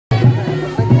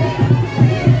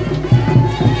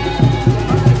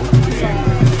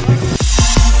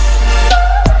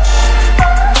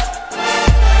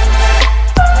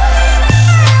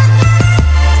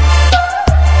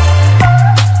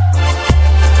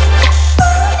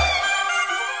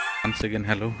once again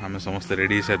hello आम समस्त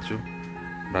ready सारचु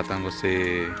भ्राता से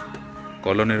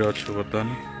कॉलोनी रे अच्छु बर्तमान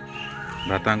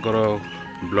भ्राता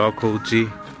ब्लॉक होची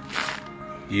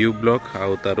यू ब्लॉक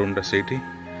आउ तार रूमटा से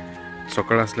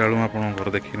सकाल आसला बेलू आप घर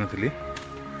देखी नी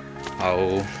आउ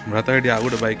भ्राता ये आउ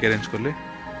गोटे बाइक अरेंज कले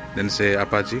देन से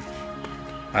आपाची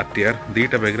आरटीआर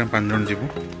दीटा बैग्राम 5 जन जीवु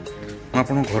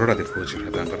मुझे घरटा देखा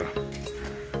भ्राता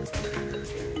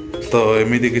तो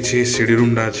एमती किसी सीढ़ी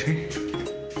रूमटा अच्छी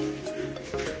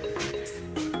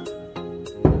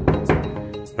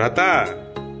भ्राता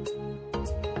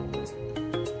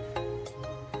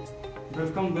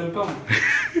वेलकम वेलकम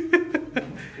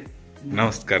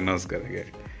नमस्कार नमस्कार आज्ञा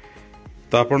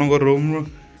तो आपण रूम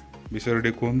विषय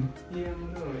कहूँ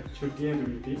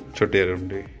छोटिया रूम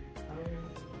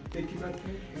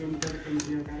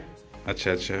अच्छा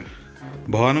अच्छा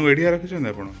भगवान को एडिया रखिंट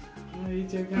आप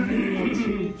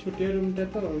छोटिया रूम टा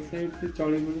तो साइड से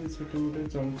चले बोले छोटे मोटे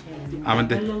चलछे आमे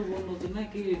दे ना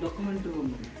कि डॉक्यूमेंट रूम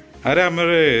अरे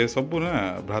आमरे सब ना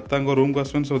भ्राता रूम को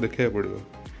आसवन सब देखा पड़ो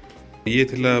ये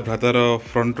थिला भ्रातार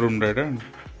फ्रंट रूम टा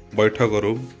बैठक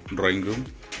रूम ड्राइंग रूम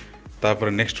तापर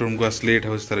नेक्स्ट रूम को आसले एटा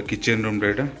तार किचन रूम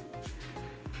टा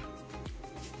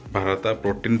भ्राता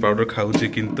प्रोटीन पाउडर खाऊची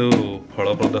किंतु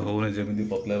फलप्रद होने जमी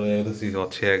पतला रहा सी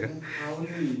अच्छे आगे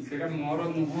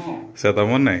से तुम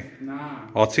ना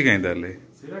अच्छी कहीं ताले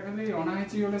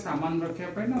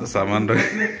सामान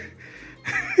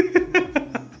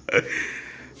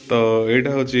तो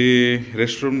यहाँ हूँ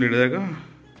रेस्टरूम दीटा जाक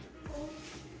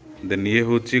देन ये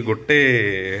हूँ गोटे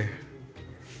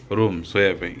रूम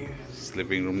सोयापी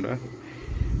स्लीपिंग रूम टा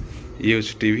ये हूँ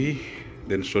टीवी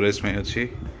देन स्टोरेज में अच्छी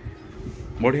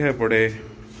बढ़िया पड़े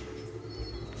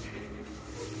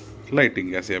लाइटिंग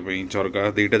आसापी झरका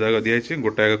दीटा जगह दिखाई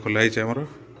गोटे आगे खोलाई आमर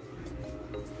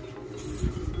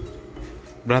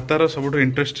भ्रातार सब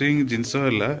इंटरेस्टिंग जिनस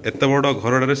एत बड़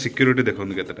घर सिक्यूरीटी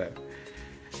देखते केतेटा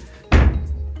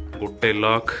गोटे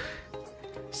lock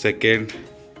second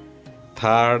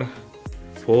third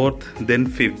fourth then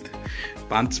fifth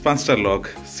पांचटा lock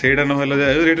से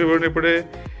नपटे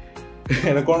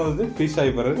कौन फिश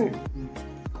आईपर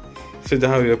से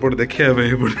जहाँ भी एपट देखा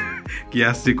कि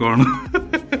आसी कौन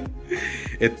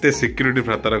एते सिक्यूरीटी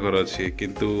भ्रातार घर अच्छी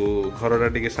किंतु घरटा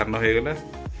टी सान हो गला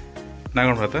ना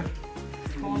कौन भ्राता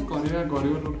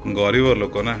गरीब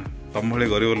लोक ना तुम भाई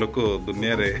गरीब लोक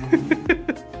दुनिया रे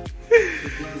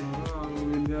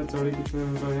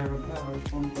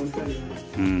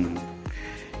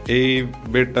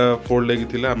बेडटा फोल्ड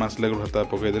लगी आम आसला भ्राता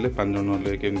पकईदे 5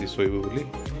 जन केमती शोबू बोली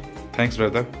थैंक्स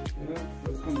भ्राता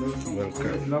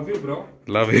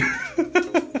लव यू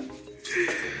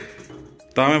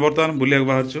तो आम बर्तमान बुलिया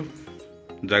बाहर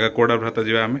जगह कोड़ा भ्राता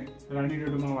जी आम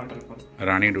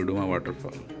रानी डुडुमा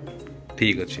वाटरफॉल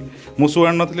ठीक अच्छे मु शू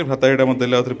आन नी भ्राता यहाँ मत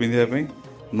देते पिंधापी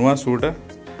नुआ शूटा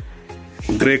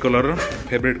ग्रे कलर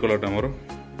फेवरेट कलरटा मोर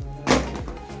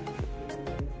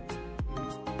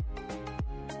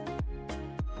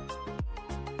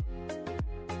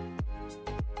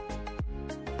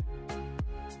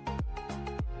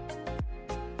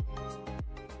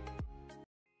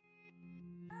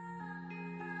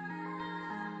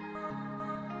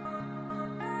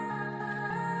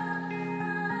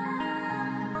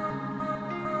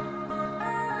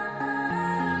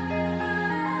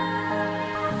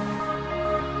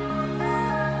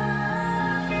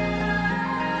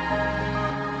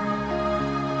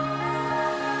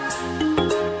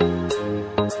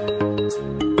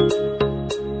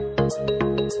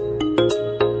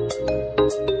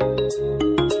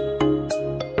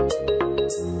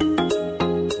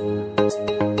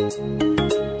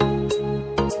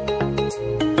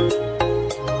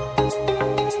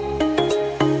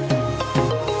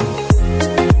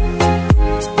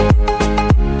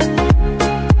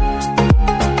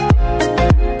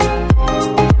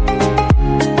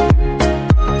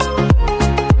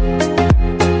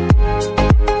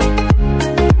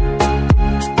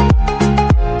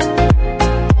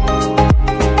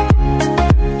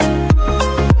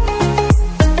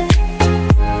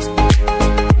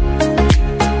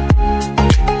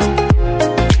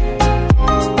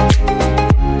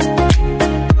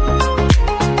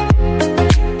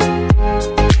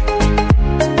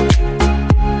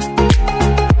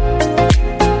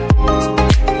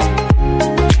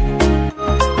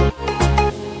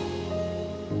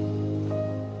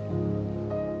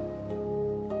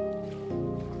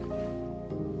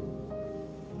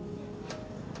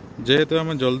जेहेतु आम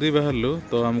जल्दी बाहरलु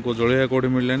तो आमको जलिया कौटी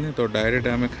मिललानी तो डायरेक्ट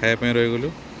आम खायापी रहीगलु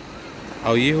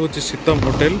आ ये हूँ शीतम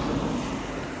होटेल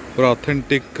पूरा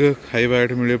ऑथेंटिक खाइबा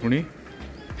ये मिले पुणी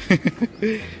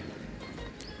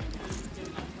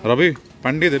रवि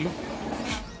पांडी देलु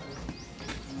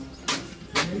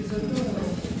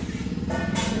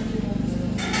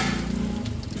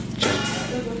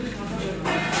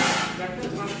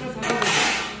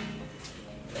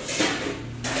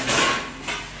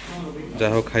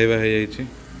जहाँ खाଇବା ହେଇଯାଇଛି।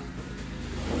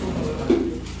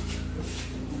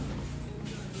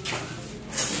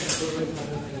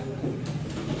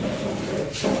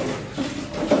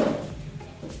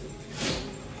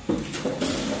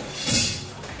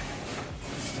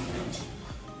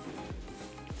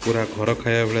 पूरा घर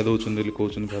खाया भाया दौरान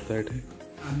कहते भात ये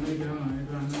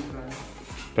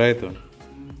प्रायतः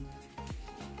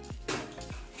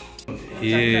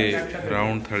ये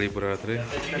राउंड थाली पूरा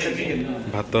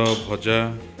भात भजा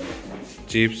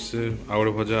चिप्स आवड़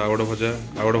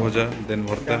भजा देन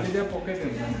भर्ता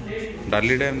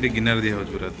डालीटा एमती गिनार दिया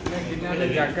पूरा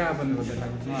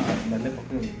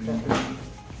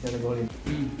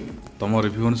तुम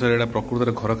रिव्यू अनुसार यहाँ प्रकृत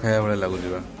घर खाया भाया लगुच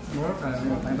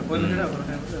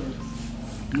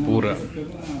पूरा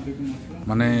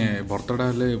माने भर्ताटा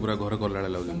हेले पूरा घर कला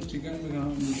लगे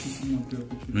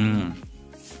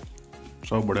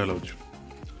सब बढ़िया लगे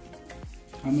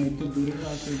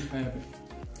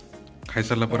खाई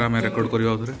सारा पर आम रेकर्ड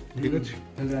करवा ठीक अच्छे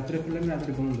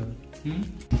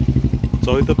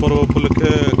चैत पर्व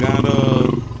उपलक्षे गाँव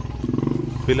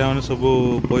पिला माने सब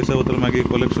पैसा पत्र मागे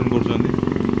कलेक्शन कर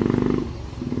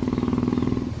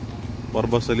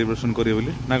पर्व सेलिब्रेशन करिए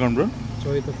बोली ना कौन ब्रो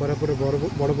चैत पर्व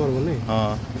बड़ पर्व नहीं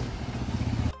हाँ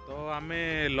तो आम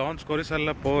लंच कर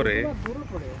सारा पर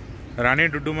रानी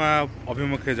डुडुमा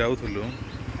अभिमुखे जाऊलु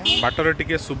बाटर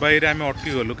टिके सुबाई रे आम अटकी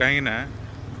गलु कहीं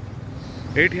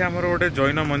ये आमर गोटे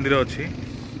जैन मंदिर अच्छी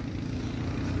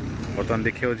बर्तमान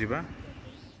देखा जा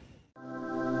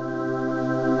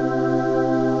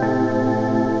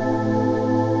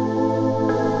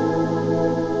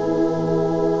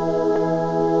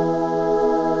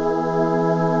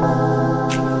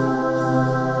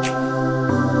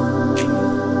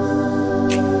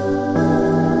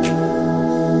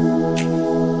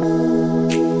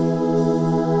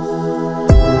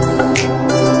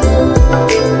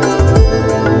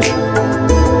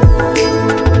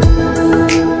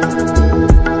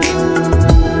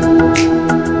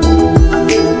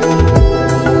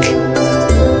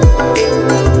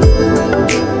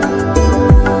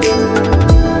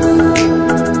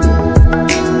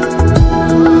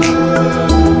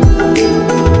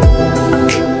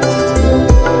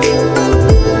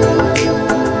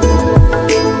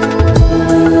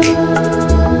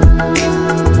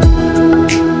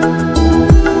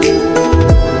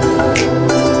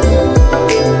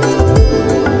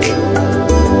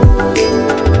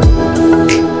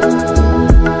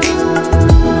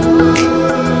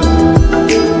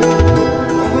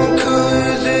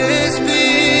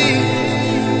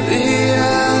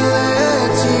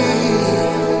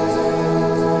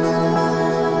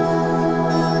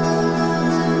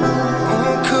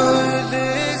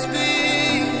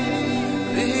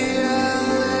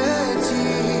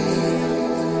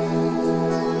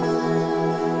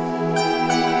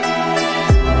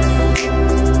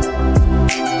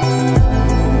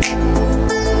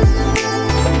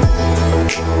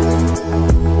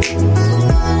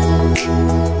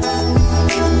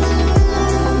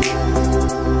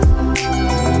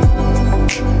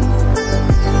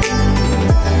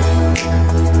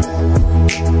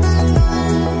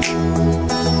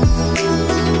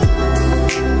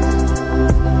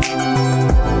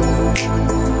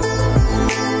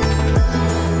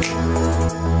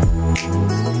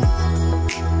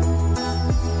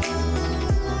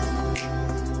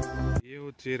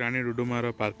रानी डुडुमार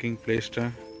पार्किंग प्लेसटा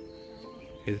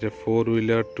ये 4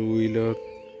 व्हीलर 2 व्हीलर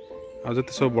आज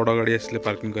सब बड़ गाड़ी आसले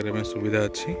पार्किंग करने सुविधा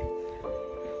अच्छी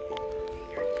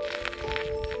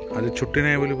आज छुट्टी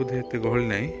ना बोली बोधे एत गहली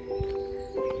ना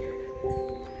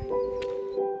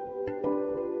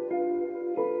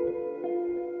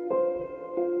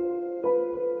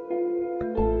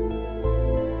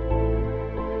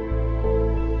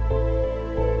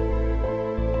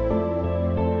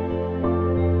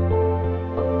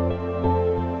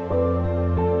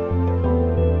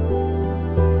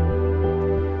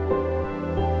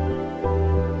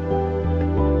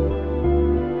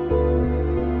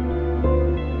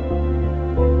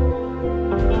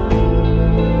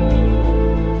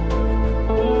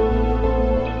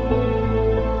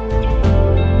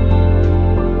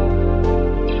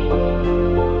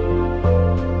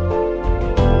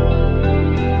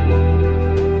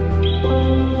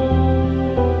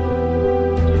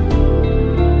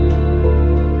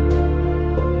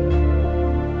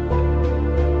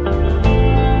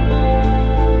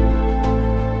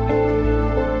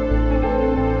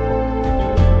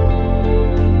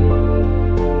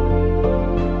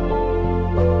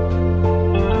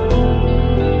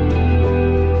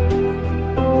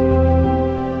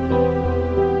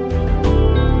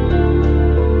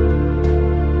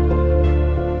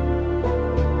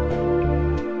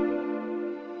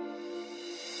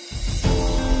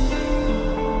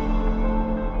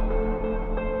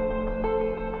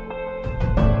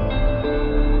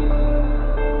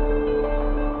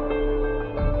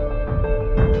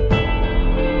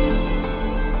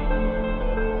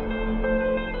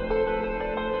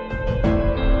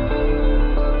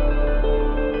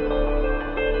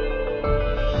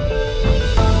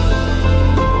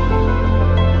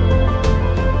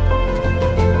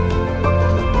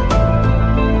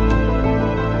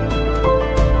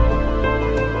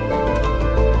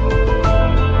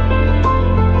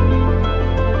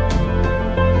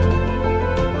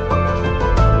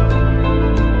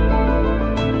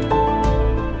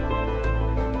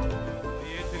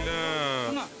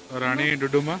रानी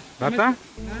डुडुमा भाता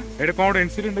एटे कौन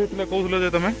इंसिडेंट होता कहूल जे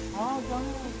तुम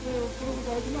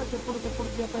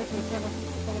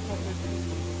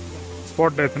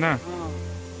स्पॉट डेथ ना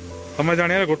तुम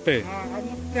जानिया गोटे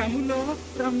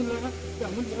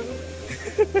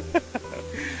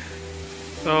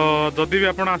तो जदि भी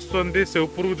आप से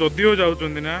ऊपर जदिओ जाऊँ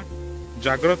ना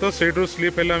जाग्रत से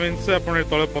स्लीप है मीन्स आप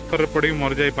तले पत्थर पड़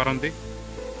मर जाई पारती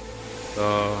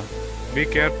तो बी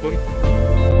केयरफुल।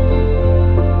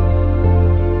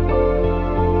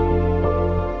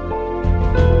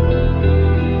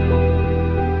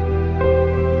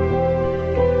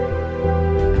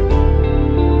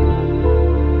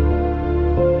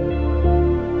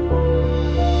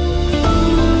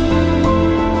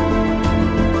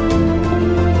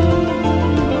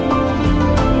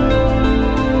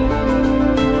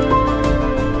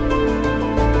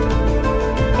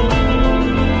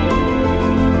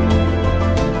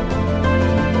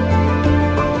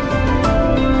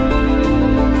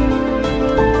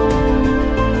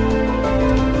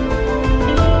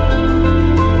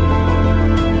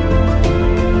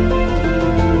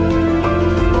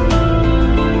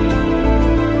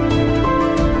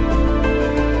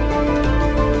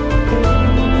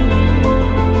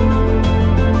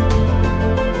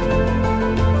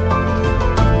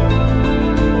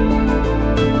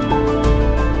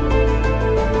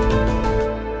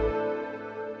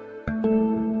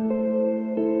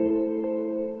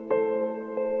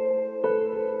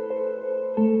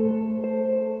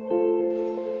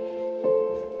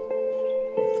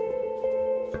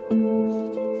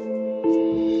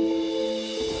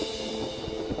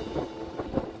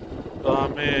 तो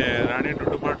आम रानी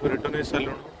डुडुमा रिटर्न हो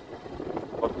सारूँ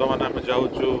बर्तमान आम जाऊँ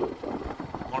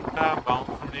कंटा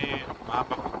बाउंसुणी माँ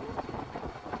पाखक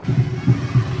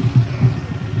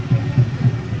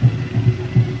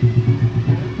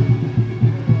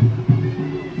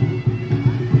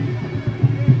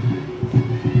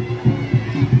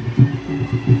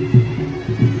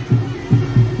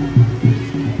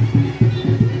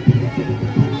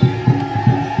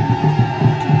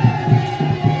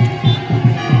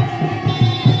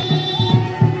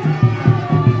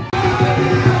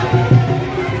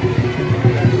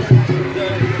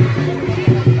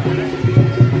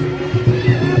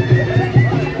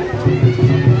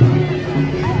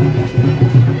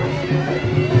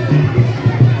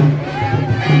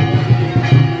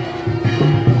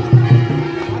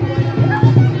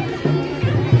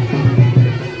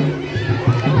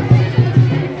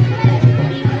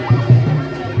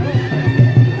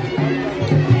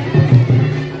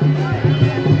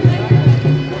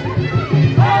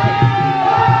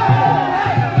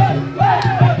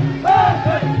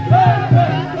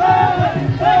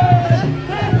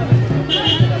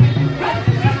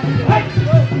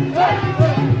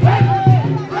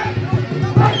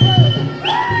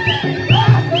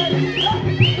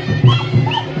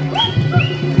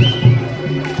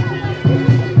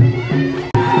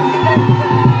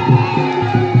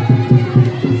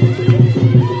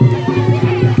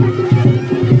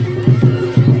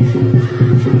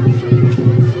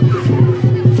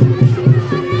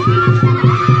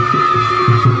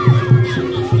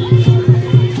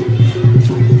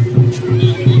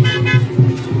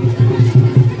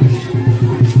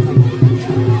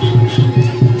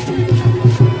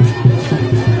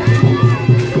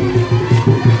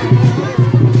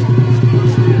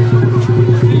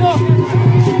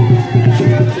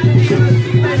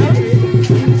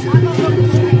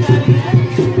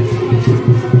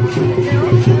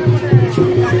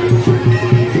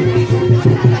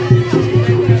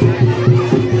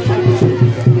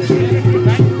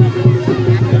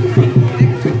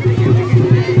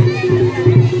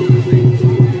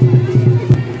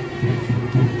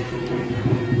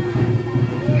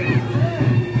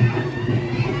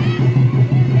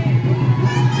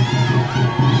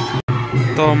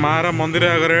तो मार मंदिर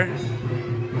आगे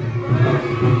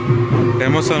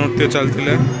ढेमसा नृत्य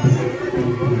चलते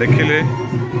देखिले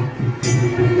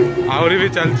आहरी भी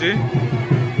चलची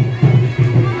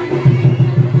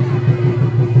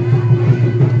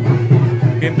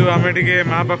किंतु आमे टिके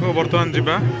माँ पाखक बर्तमान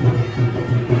जीवा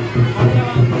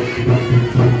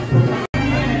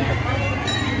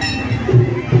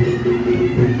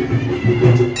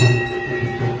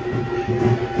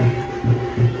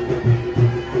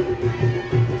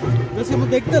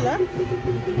देखला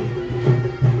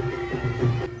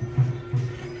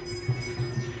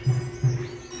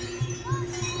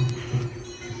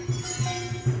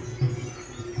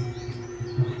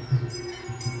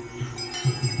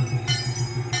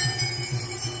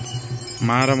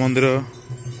मार मंदिर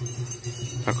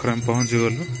पाखरे पहुंची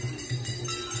गलु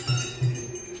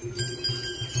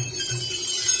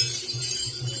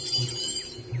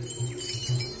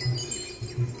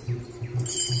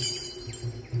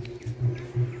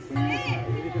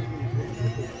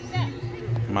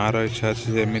मार इच्छा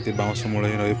अच्छी एमती बाउंश मूल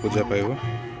ही रही पूजा पाइब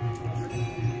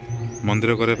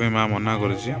मंदिर करने माँ मना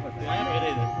कर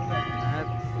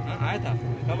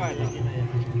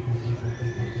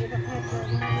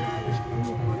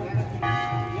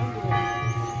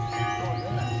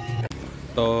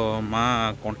तो माँ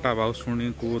कंटा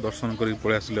बाउशुणी को दर्शन कर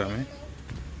पलि आसिलु आम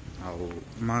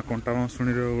माँ कंटा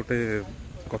बाउशुणी गोटे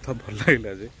कथा भल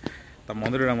लगे जे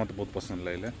मंदिर मत बहुत पसंद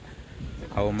लगे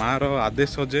आ माँ रो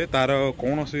आदेश जे तार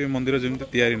कौन सी मंदिर जमी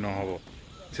तैयारी न हो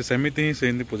से सेमती ही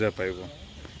से पूजा पाइब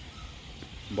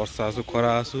वर्षा आसु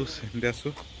खरा आसु सेमती आसु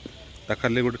ता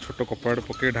खाली गोटे छोट कपड़ा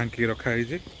पके ढांकी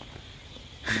रखाई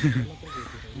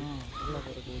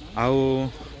आउ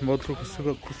बहुत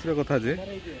खुशी कथा जे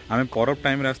आम परब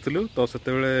टाइम आसलु तो से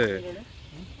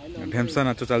ढेमसा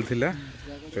नाच चलता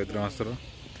चैत्र मासर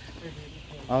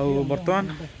आउ बर्तमान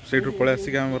से पलि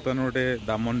आसिक आम बर्तमान गोटे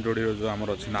दामन जोड़ी जो आम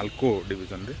अच्छी नालको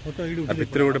डिविजन रे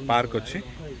भितर गोटे पार्क अच्छी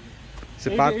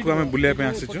से पार्क को आम बुलाया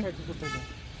आसीचु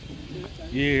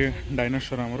ये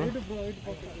डायनासोर आमर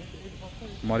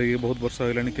मरी बहुत वर्ष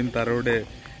होगा कि तार गोटे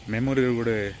मेमोरी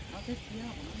गोटे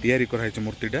तैयारी कराई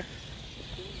मूर्तिटा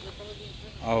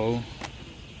आउ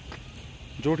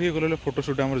जो गले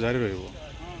फोटोशूट आम जारी रही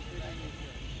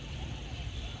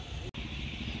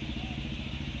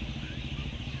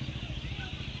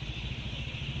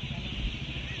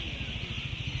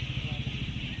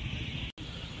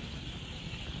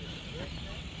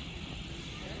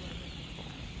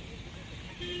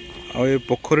आ ये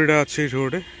पोखरीटा अच्छी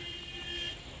गोटे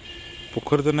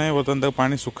पोखरी तो ना बर्तमान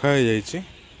पानी सुखा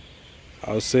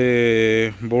हो से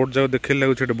बोट जाओ देखे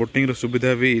लगुच बोटिंग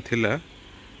सुविधा भी थिला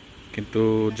किंतु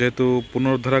जेहेतु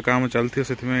पुनरुद्धार काम चलती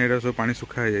से सब पानी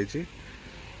सुखा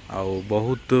हो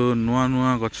बहुत नुआ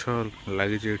नुआ गछ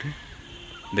लगी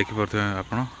देखिपे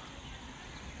आप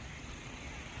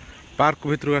पार्क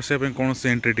भितर आसापी कौन से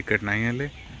एंट्री टिकेट नहीं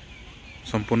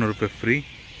संपूर्ण रूपे फ्री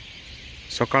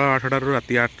सकाल 8टा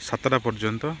राति 7टा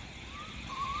पर्यंत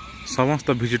समस्त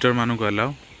विजिटर मानक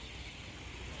अलाउ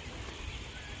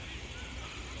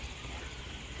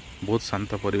बहुत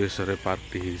शांत परिवेश रे पार्क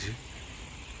टी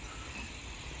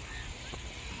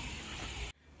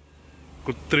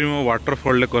कृत्रिम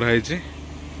वाटरफॉल कराई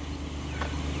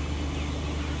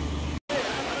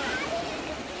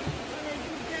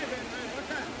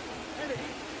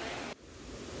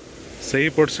सही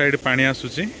पट साइड पानी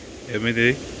आसुची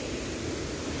एमती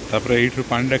तापर यू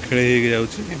पानीटा खेल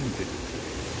जाऊँगी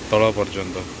तल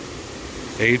पर्यंत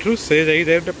यू से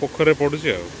जाइए पोखर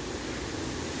पड़ुची आ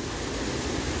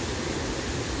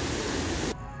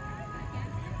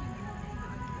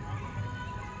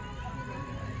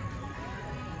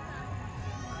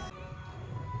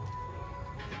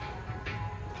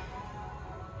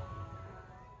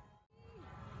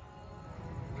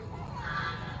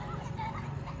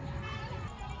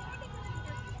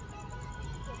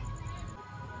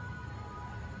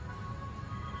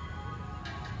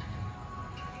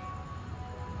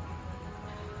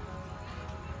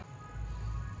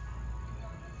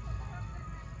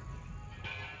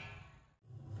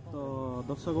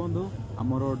दर्शक बंधु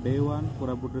आमर डे 1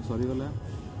 कोरापुट सरीगला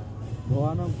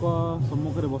भगवान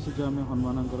सम्मुखें बसुचे आम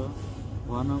हनुमान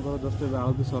भगवान जस्ट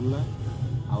आलती सरला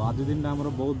आज दिन आम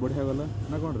बहुत बढ़िया गला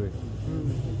ना कौन रे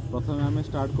प्रथम आम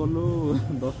स्टार्ट कलु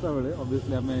 10टा बेले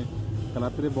ऑब्वियसली आम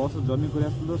रात बस जर्नी कर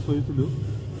शोलु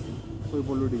शो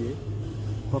पड़ू टे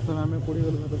प्रथम आम कौटी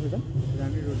गलु तो सीटा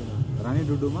रानी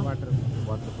डुडुमा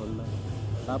वाटरफॉल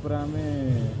तापर आम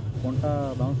कंटा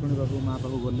बाउंशुणी पाक माँ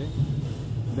पाक गले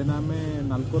देन आम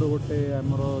नालकोर गोटे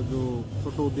आमर जो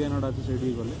छोट उद्यान अच्छे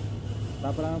से गले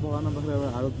तापर आम भगवान पाखे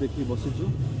आरती देखी बसीचु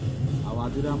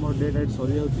आज आम डे नाइट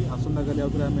सरी जाऊँगी आसंता काली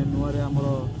आउे आम नुआ आमर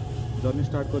जर्नी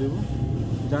स्टार्ट करूँ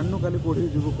जानू काली कौटी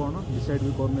जीवु कौन डिसाइड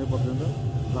भी करने पर्यटन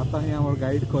बापा ही आम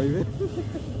गाइड कहे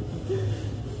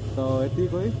तो ये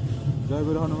कही जय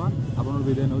वीर हनुमान आप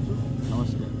विदाय नौ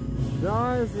नमस्कार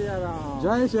जय सिया राम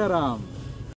जय सिया राम।